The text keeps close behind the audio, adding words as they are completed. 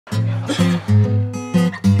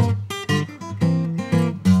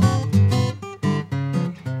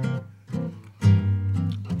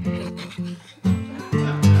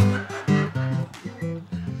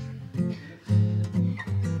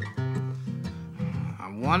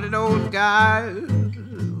One of those guys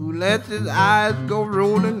who lets his eyes go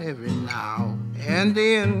rolling every now and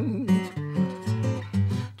then.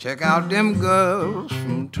 Check out them girls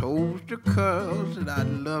from toes to curls that I'd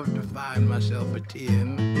love to find myself a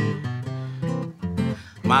 10.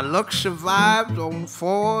 My luck survives on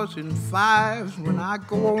 4s and 5s when I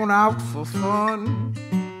go on out for fun.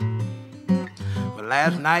 But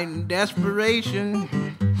last night in desperation,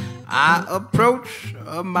 I approached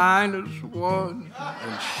a -1,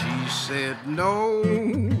 and she said no.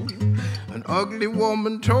 An ugly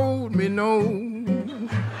woman told me no.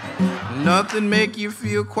 Nothing make you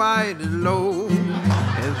feel quite as low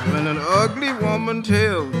as when an ugly woman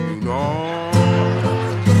tells you no.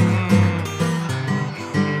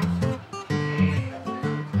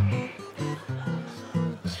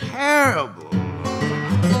 Terrible.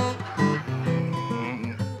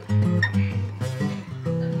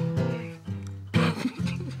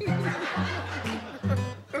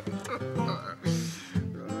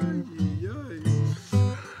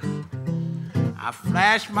 I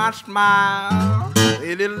flashed my smile.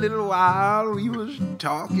 In a little while we was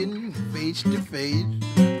talking face to face.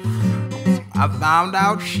 I found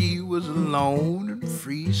out she was alone and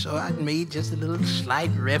free, so I made just a little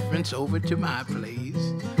slight reference over to my place.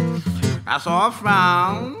 I saw a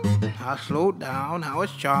frown. I slowed down. I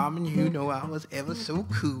was charming. You know I was ever so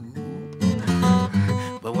cool.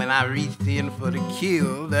 But when I reached in for the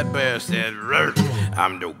kill, that bear said, "Rrr,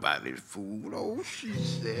 I'm nobody's fool." Oh, she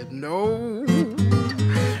said no.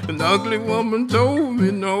 An ugly woman told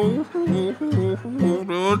me no.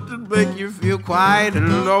 Doesn't make you feel quite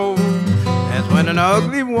low. That's when an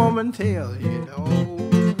ugly woman tells you no.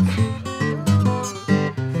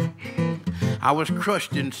 I was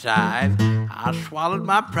crushed inside. I swallowed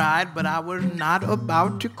my pride, but I was not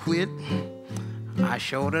about to quit. I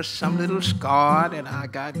showed her some little scar that I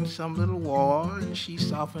got in some little war, and she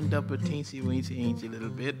softened up a teensy-weensy little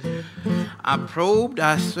bit. I probed,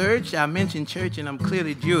 I searched, I mentioned church, and I'm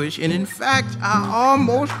clearly Jewish, and in fact, I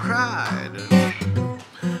almost cried.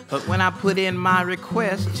 But when I put in my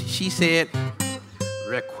request, she said,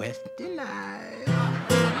 "Request denied."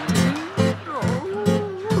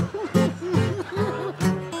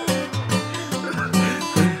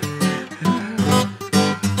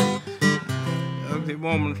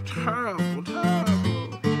 Woman's terrible,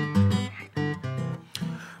 terrible.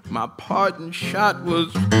 My parting shot was,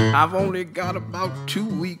 I've only got about 2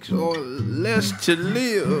 weeks or less to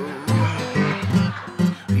live.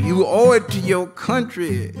 You owe it to your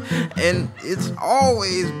country, and it's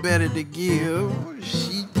always better to give.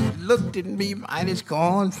 She looked at me mighty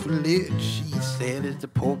scornfully. She said as the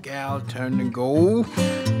poor gal turned to go,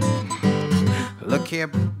 "Look here,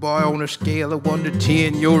 boy, on a scale of 1 to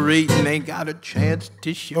 10, your rating ain't got a chance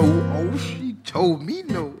to show." Oh, she told me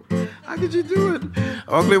no. How could you do it?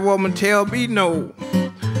 Ugly woman tell me no.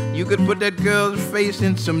 You could put that girl's face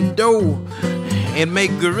in some dough and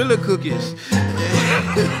make gorilla cookies.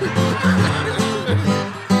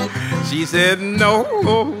 She said no.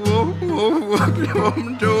 Ugly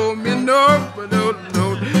woman told me no, but no.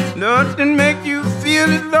 Nothing make you feel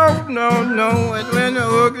it low, no. And when the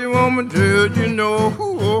ugly woman tells you no.